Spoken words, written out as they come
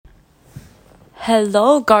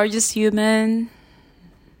Hello, gorgeous human.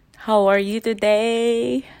 How are you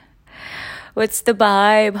today? What's the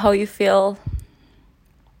vibe? How you feel?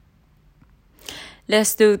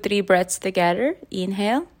 Let's do 3 breaths together.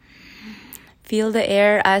 Inhale. Feel the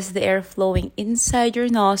air as the air flowing inside your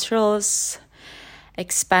nostrils,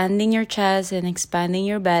 expanding your chest and expanding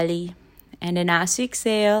your belly. And then as you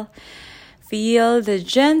exhale, feel the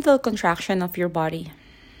gentle contraction of your body.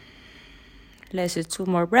 Let's do 2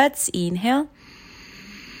 more breaths. Inhale.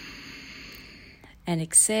 And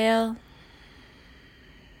exhale.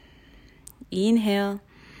 Inhale.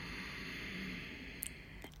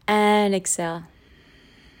 And exhale.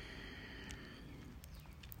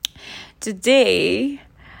 Today,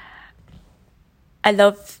 I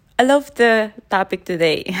love the topic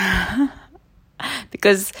today.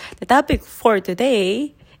 Because the topic for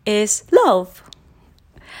today is love.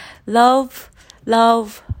 Love,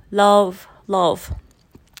 love, love, love.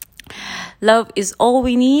 Love is all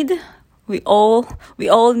we need. We all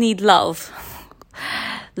need love.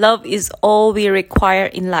 Love is all we require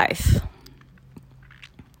in life.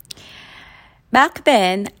 Back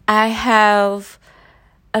then, I have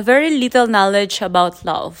a very little knowledge about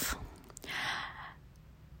love.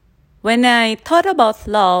 When I thought about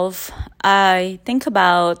love, I think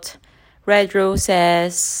about red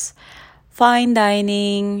roses, fine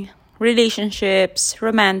dining, relationships,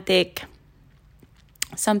 romantic,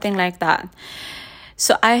 something like that.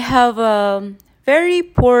 So I have a very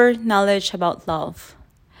poor knowledge about love.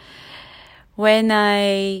 When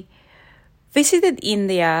I visited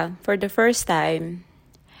India for the first time,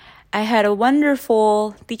 I had a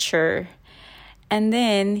wonderful teacher, and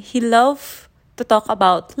then he loved to talk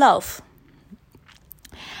about love.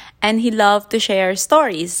 And he loved to share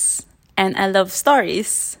stories. And I love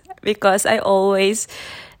stories because I always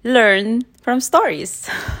learn from stories.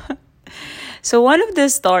 So one of the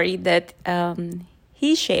story that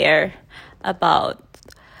he shared about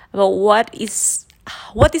what is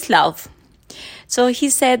love. So he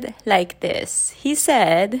said like this. He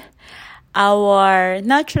said, our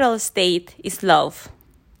natural state is love.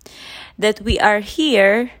 That we are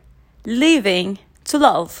here living to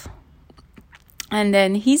love. And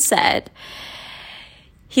then he said,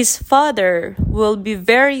 his father will be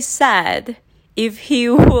very sad if he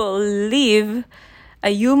will live a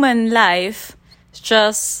human life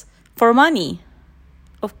just for money.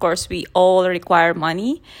 Of course, we all require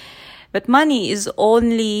money, but money is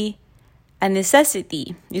only a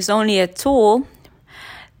necessity. It's only a tool.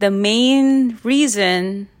 The main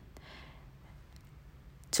reason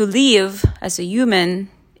to live as a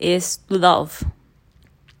human is to love.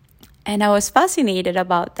 And I was fascinated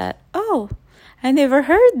about that. Oh, I never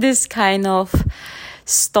heard this kind of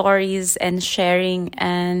stories and sharing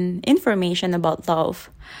and information about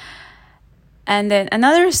love. And then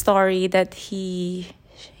another story that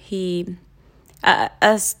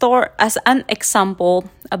as an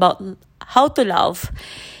example about how to love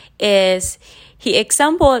is he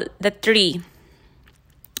exampled the tree.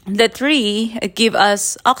 The tree give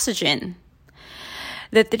us oxygen.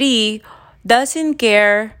 The tree doesn't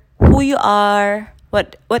care who you are,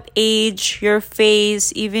 what age, your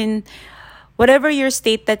face, even whatever your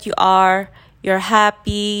state that you are, you're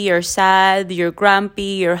happy, you're sad, you're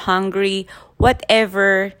grumpy, you're hungry,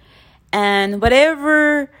 whatever, and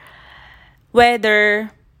whatever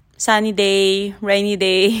weather, sunny day, rainy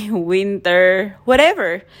day, winter,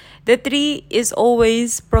 whatever, the tree is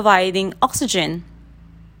always providing oxygen.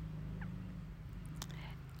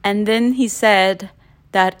 And then he said,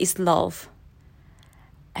 that is love.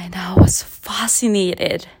 And I was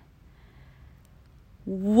fascinated.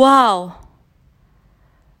 Wow.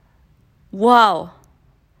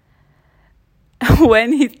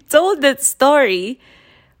 When he told that story,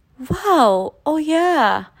 wow, oh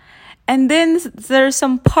yeah. And then there's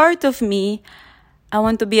some part of me, I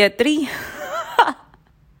want to be a tree.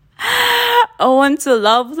 I want to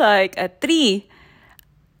love like a tree.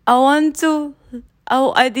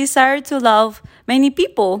 I desire to love many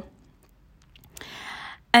people.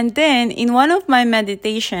 And then in one of my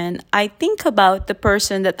meditation, I think about the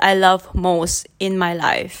person that I love most in my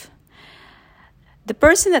life. The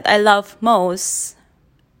person that I love most,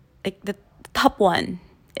 like the top one,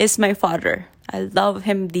 is my father. I love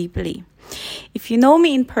him deeply. If you know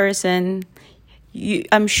me in person,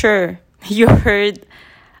 I'm sure you heard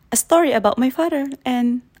a story about my father,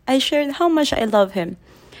 and I shared how much I love him.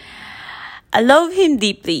 I love him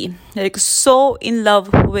deeply, like so in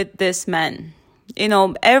love with this man. You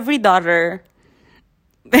know, every daughter,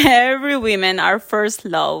 every woman, our first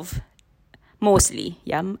love, mostly,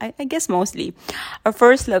 I guess mostly, our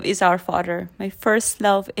first love is our father. My first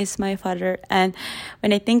love is my father. And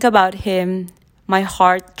when I think about him, my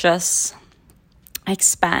heart just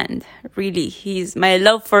expand. Really, my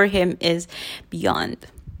love for him is beyond.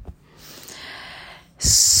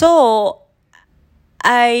 So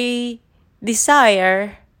I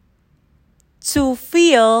desire to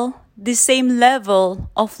feel the same level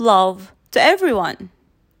of love to everyone.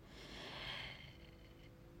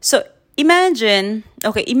 So imagine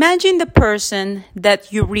the person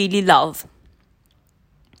that you really love.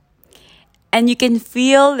 And you can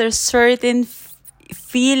feel there's certain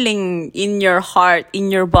feeling in your heart,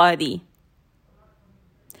 in your body.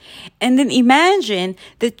 And then imagine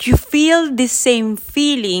that you feel the same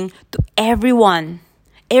feeling to everyone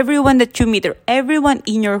that you meet, or everyone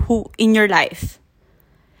in your life.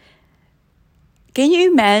 Can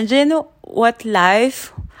you imagine what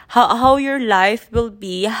life, how your life will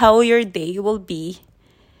be, how your day will be?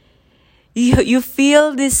 You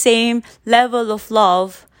feel the same level of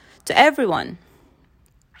love to everyone.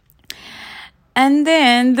 And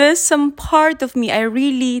then there's some part of me, I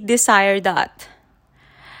really desire that.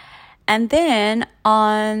 And then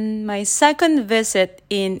on my second visit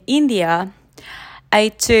in India, I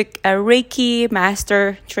took a Reiki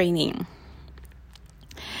master training.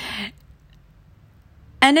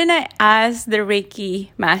 And then I asked the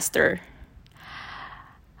Reiki master,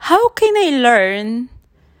 how can I learn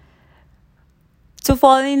to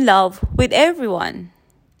fall in love with everyone?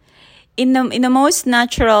 In the most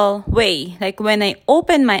natural way. Like when I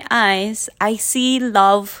open my eyes, I see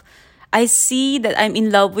love. I see that I'm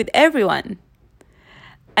in love with everyone.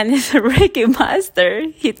 And as a Reiki master,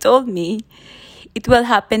 he told me it will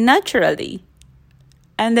happen naturally.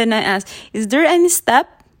 And then I asked, is there any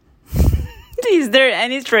step? Is there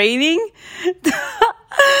any training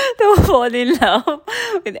to fall in love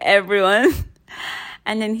with everyone?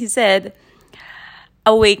 And then he said,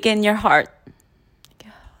 awaken your heart.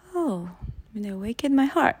 Oh, when I awaken my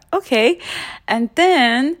heart. Okay. And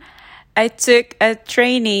then I took a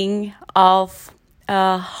training of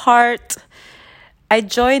heart. I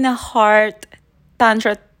joined a heart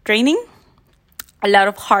tantra training. A lot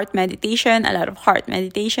of heart meditation.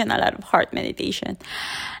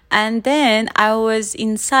 And then I was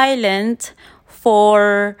in silent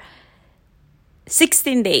for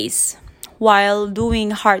 16 days while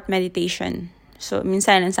doing heart meditation. So I'm in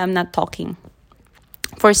silence, I'm not talking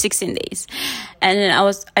for 16 days. And then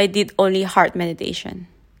I did only heart meditation.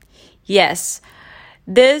 Yes,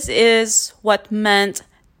 this is what meant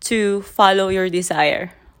to follow your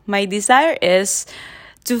desire. My desire is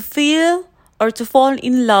to feel or to fall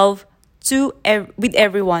in love with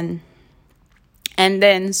everyone. And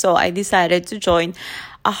then, so I decided to join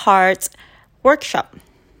a heart workshop,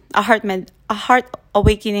 a heart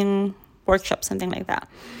awakening workshop, something like that.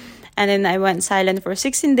 And then I went silent for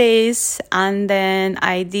 16 days. And then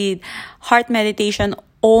I did heart meditation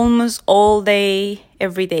almost all day,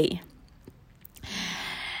 every day.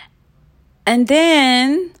 And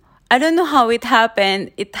then, I don't know how it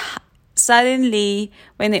happened. Suddenly,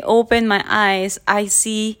 when I open my eyes, I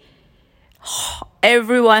see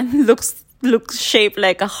everyone looks shaped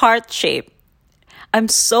like a heart shape. I'm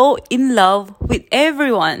so in love with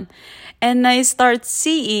everyone. And I start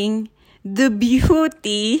seeing the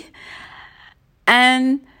beauty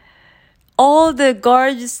and all the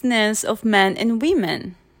gorgeousness of men and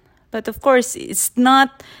women. But of course, it's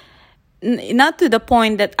not to the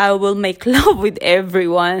point that I will make love with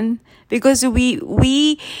everyone, because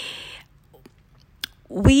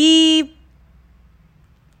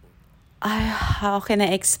how can I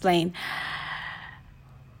explain?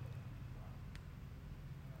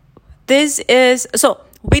 This is, so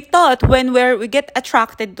we thought when we get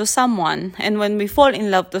attracted to someone and when we fall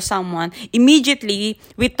in love to someone, immediately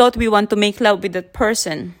we thought we want to make love with that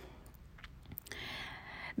person.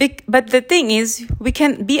 But the thing is, we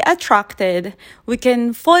can be attracted, we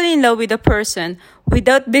can fall in love with a person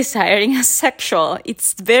without desiring a sexual.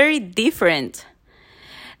 It's very different.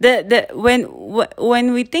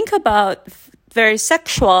 When we think about very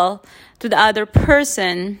sexual to the other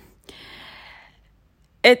person,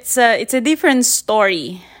 it's a different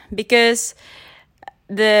story, because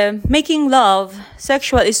the making love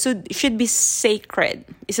sexual should be sacred.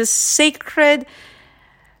 It's a sacred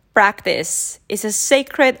practice. It's a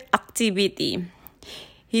sacred activity.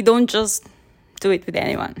 You don't just do it with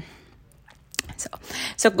anyone.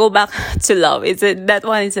 So go back to love. That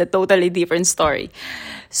one is a totally different story.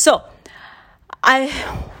 So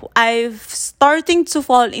I've starting to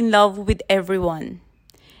fall in love with everyone.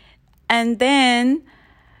 And then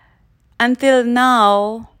until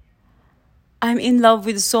now, I'm in love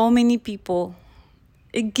with so many people.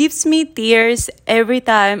 It gives me tears every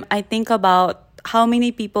time I think about how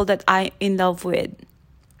many people that I'm in love with.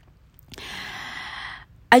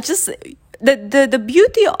 I just the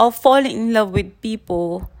beauty of falling in love with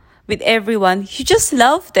people, with everyone, you just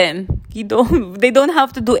love them. You don't they don't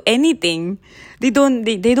have to do anything. They don't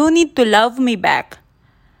need to love me back.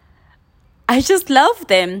 I just love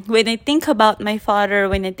them. When I think about my father,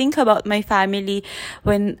 when I think about my family,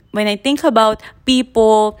 when I think about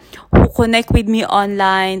people who connect with me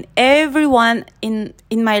online, everyone in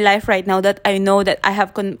my life right now that I know that I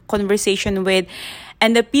have conversation with,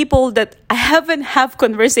 and the people that I haven't have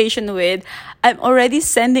conversation with, I'm already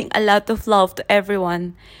sending a lot of love to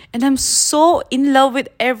everyone. And I'm so in love with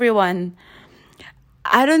everyone.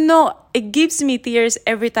 I don't know, it gives me tears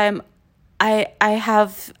every time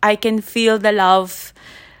I can feel the love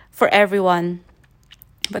for everyone.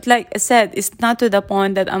 But like I said, it's not to the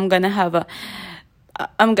point that I'm gonna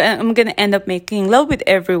end up making love with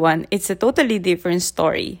everyone. It's a totally different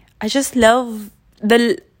story. I just love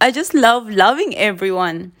loving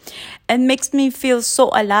everyone, and makes me feel so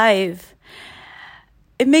alive.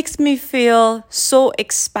 It makes me feel so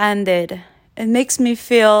expanded. It makes me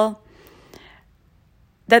feel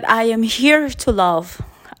that I am here to love.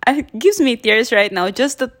 It gives me tears right now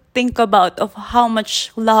just to think about of how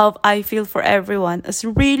much love I feel for everyone. It's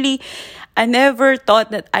really, I never thought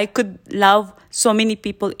that I could love so many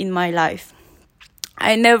people in my life.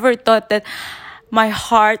 I never thought that my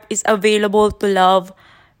heart is available to love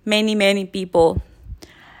many, many people.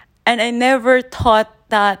 And I never thought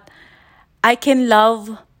that I can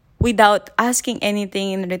love without asking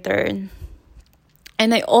anything in return.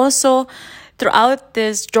 And I also, throughout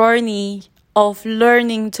this journey of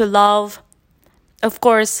learning to love, of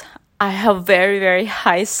course, I have very, very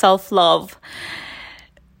high self-love.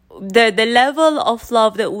 The level of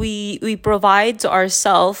love that we provide to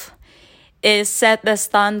ourselves is set the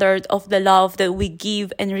standard of the love that we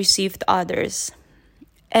give and receive to others.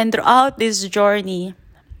 And throughout this journey,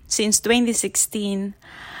 since 2016,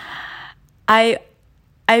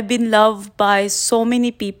 I've been loved by so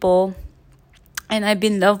many people, and I've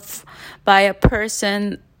been loved by a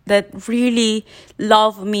person that really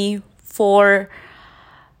loved me for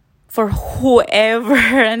whoever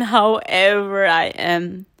and however I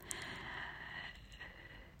am.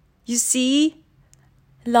 You see,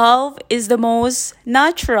 love is the most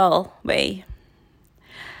natural way.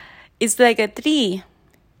 It's like a tree.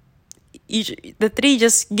 The tree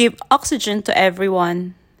just give oxygen to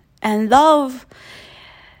everyone, and love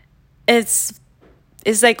is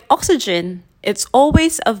like oxygen. It's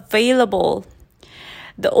always available.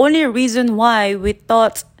 The only reason why we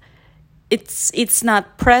thought it's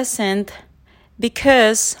not present,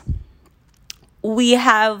 because we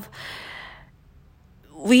have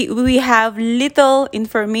little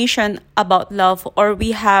information about love, or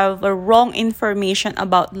we have a wrong information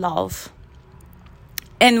about love.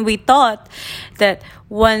 And we thought that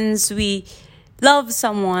once we love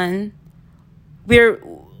someone, we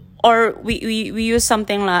use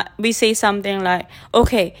something like, we say something like,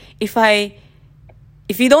 okay, if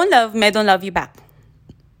you don't love me, I don't love you back.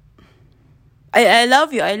 I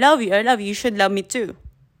love you, you should love me too.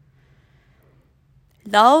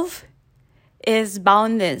 Love is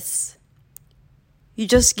boundless. You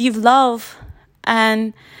just give love.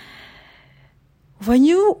 And when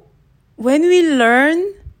we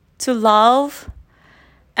learn to love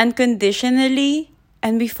unconditionally,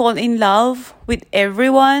 and we fall in love with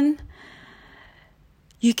everyone,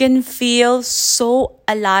 you can feel so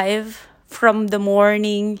alive from the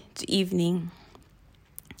morning to evening.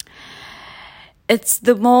 It's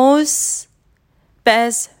the most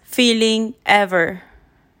best feeling ever.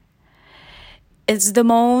 It's the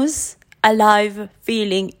most alive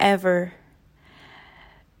feeling ever.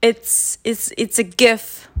 It's a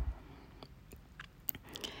gift.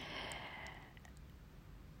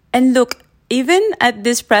 And look, even at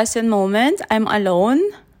this present moment, I'm alone.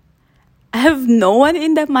 I have no one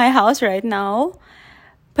in my house right now.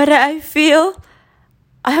 But I feel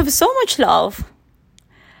I have so much love.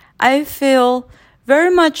 I feel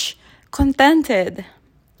very much contented.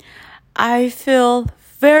 I feel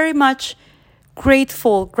very much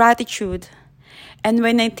gratitude. And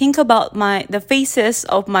when I think about the faces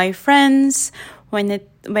of my friends, when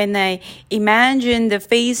I imagine the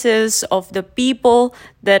faces of the people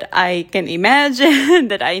that I can imagine,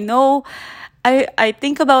 that I know, I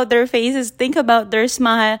think about their faces, think about their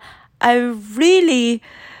smile. I really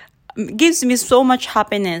gives me so much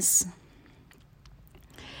happiness.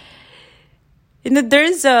 You know, there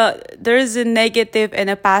is a negative and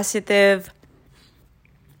a positive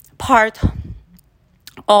part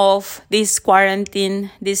of this quarantine,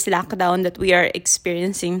 this lockdown that we are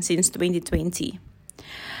experiencing since 2020.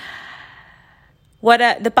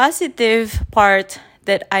 The positive part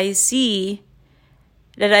that I see,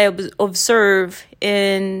 that I observe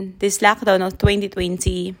in this lockdown of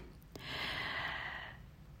 2020,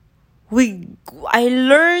 I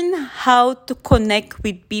learn how to connect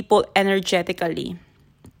with people energetically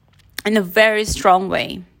in a very strong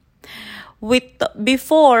way.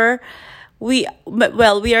 Before, we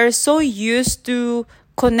are so used to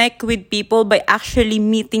connect with people by actually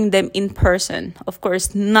meeting them in person. Of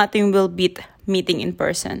course, nothing will beat meeting in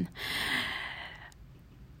person.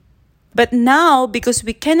 But now, because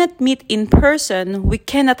we cannot meet in person, we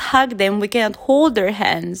cannot hug them, we cannot hold their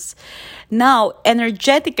hands. Now,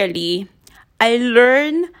 energetically, I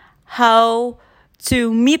learn how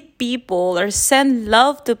to meet people or send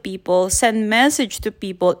love to people, send message to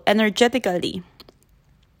people energetically.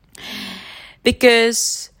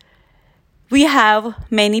 Because we have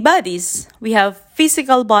many bodies. We have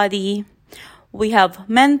physical body, we have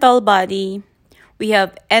mental body, we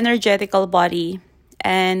have energetical body,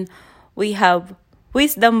 and we have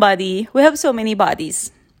wisdom body. We have so many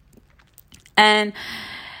bodies. And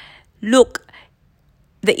look,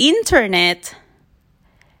 the internet,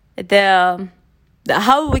 the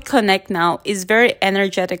how we connect now is very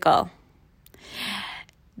energetical.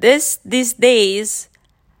 These days,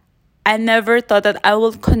 I never thought that I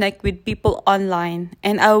will connect with people online,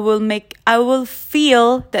 and I will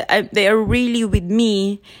feel that they are really with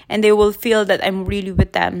me, and they will feel that I'm really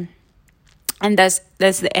with them. And that's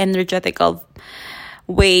the energetical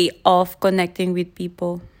way of connecting with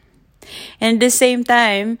people. And at the same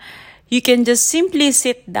time, you can just simply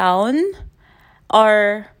sit down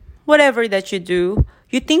or whatever that you do.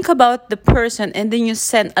 You think about the person, and then you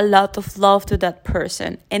send a lot of love to that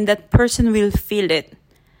person, and that person will feel it.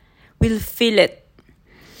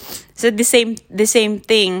 So the same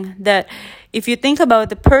thing, that if you think about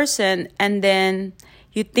the person and then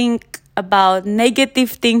you think about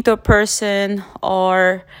negative thing to a person,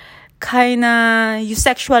 or kinda you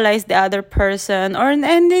sexualize the other person, or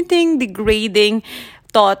anything degrading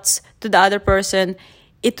thoughts to the other person,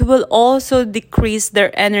 it will also decrease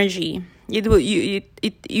their energy. We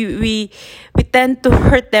tend to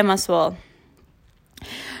hurt them as well.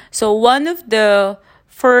 So one of the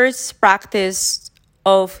first practice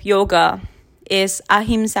of yoga is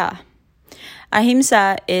ahimsa.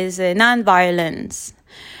 Ahimsa is a non-violence.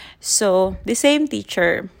 So the same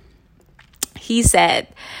teacher, he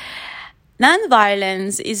said,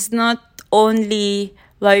 non-violence is not only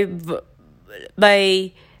by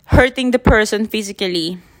hurting the person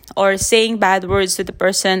physically, or saying bad words to the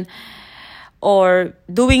person, or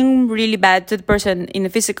doing really bad to the person in a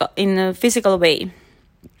physical way.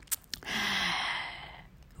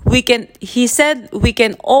 He said we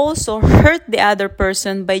can also hurt the other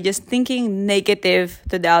person by just thinking negative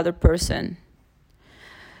to the other person,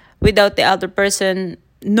 without the other person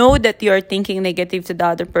know that you are thinking negative to the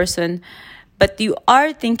other person. But you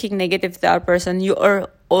are thinking negative to the other person, you are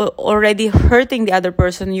already hurting the other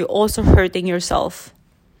person, you're also hurting yourself.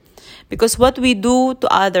 Because what we do to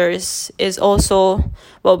others is also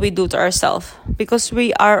what we do to ourselves. Because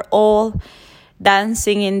we are all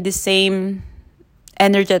dancing in the same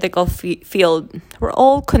energetical field. We're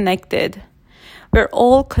all connected. We're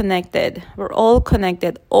all connected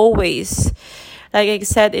always. Like I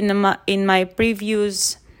said in my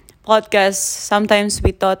previous podcast, sometimes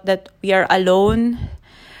we thought that we are alone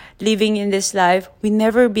living in this life. We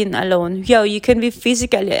never been alone. Yeah, you can be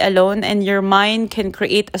physically alone, and your mind can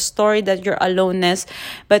create a story that you're aloneness,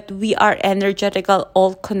 but we are energetical,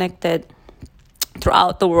 all connected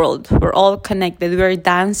throughout the world. We're all connected. We're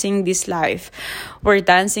dancing this life. We're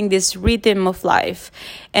dancing this rhythm of life.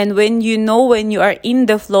 And when you are in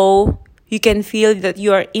the flow, you can feel that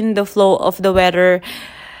you are in the flow of the weather.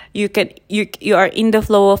 You are in the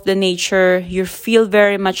flow of the nature. You feel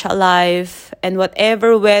very much alive, and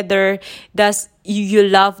whatever weather does, you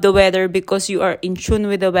love the weather because you are in tune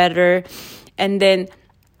with the weather, and then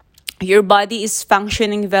your body is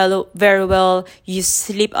functioning very well. You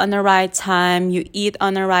sleep on the right time. You eat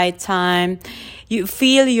on the right time. You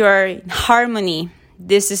feel you're in harmony.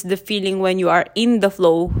 This is the feeling when you are in the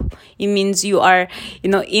flow. It means you are,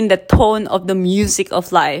 in the tone of the music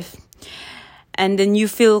of life. And then you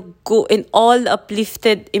feel good, and all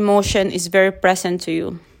uplifted emotion is very present to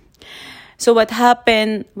you. So what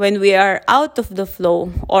happened when we are out of the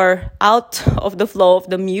flow, or out of the flow of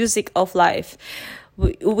the music of life?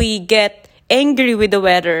 We get angry with the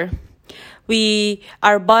weather.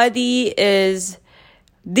 Our body is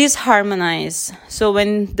disharmonized. So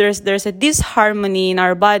when there's a disharmony in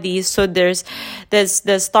our body, so there's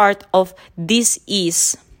the start of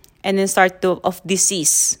dis-ease, and then of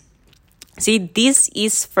disease. See, this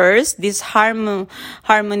is first, this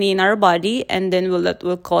harmony in our body, and then that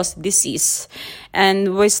will cause disease.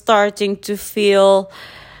 And we're starting to feel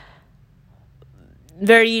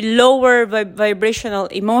very lower vibrational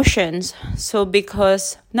emotions. So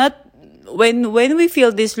because not when we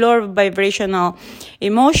feel this lower vibrational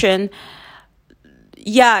emotion,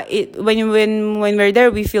 yeah, when we're there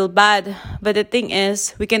we feel bad, but the thing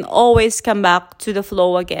is we can always come back to the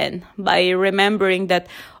flow again by remembering that,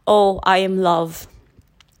 oh, I am love.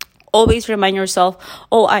 Always remind yourself,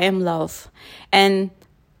 oh, I am love. And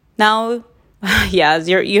now, yes,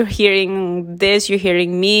 you're hearing this, you're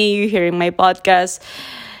hearing me, you're hearing my podcast.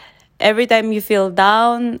 Every time you feel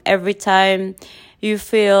down, every time you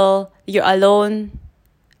feel you're alone,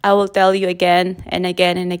 I will tell you again and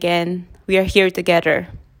again and again, we are here together.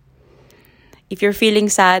 If you're feeling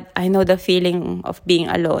sad, I know the feeling of being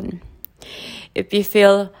alone. If you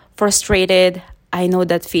feel frustrated, I know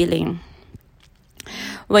that feeling.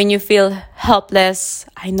 When you feel helpless,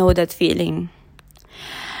 I know that feeling.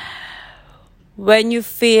 When you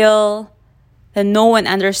feel that no one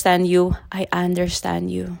understands you, I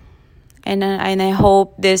understand you. And I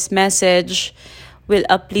hope this message will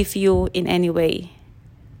uplift you in any way.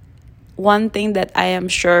 One thing that I am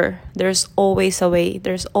sure, there's always a way.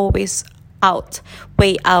 There's always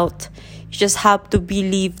way out. You just have to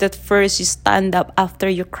believe that first you stand up after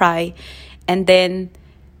you cry, and then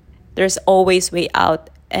there's always way out.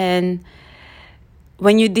 And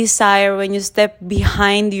when you desire, when you step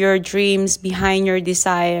behind your dreams, behind your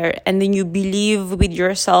desire, and then you believe with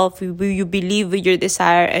yourself, you believe with your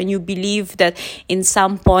desire, and you believe that in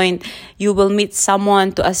some point you will meet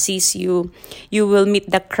someone to assist you, you will meet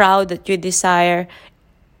the crowd that you desire.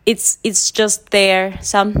 It's just there.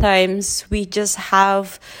 Sometimes we just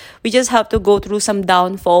have to go through some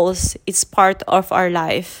downfalls. It's part of our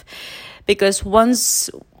life, because once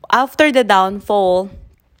after the downfall,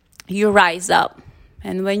 you rise up.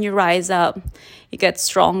 And when you rise up, you get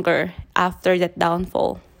stronger after that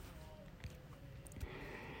downfall.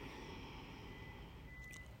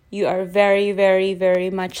 You are very, very, very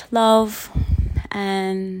much loved,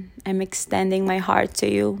 and I'm extending my heart to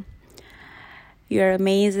you. You're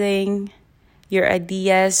amazing. Your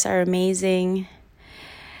ideas are amazing.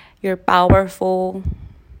 You're powerful.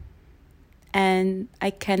 And I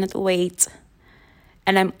cannot wait.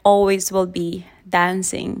 And I'm always will be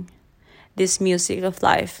dancing this music of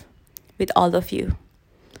life with all of you.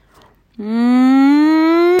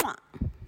 Mwah!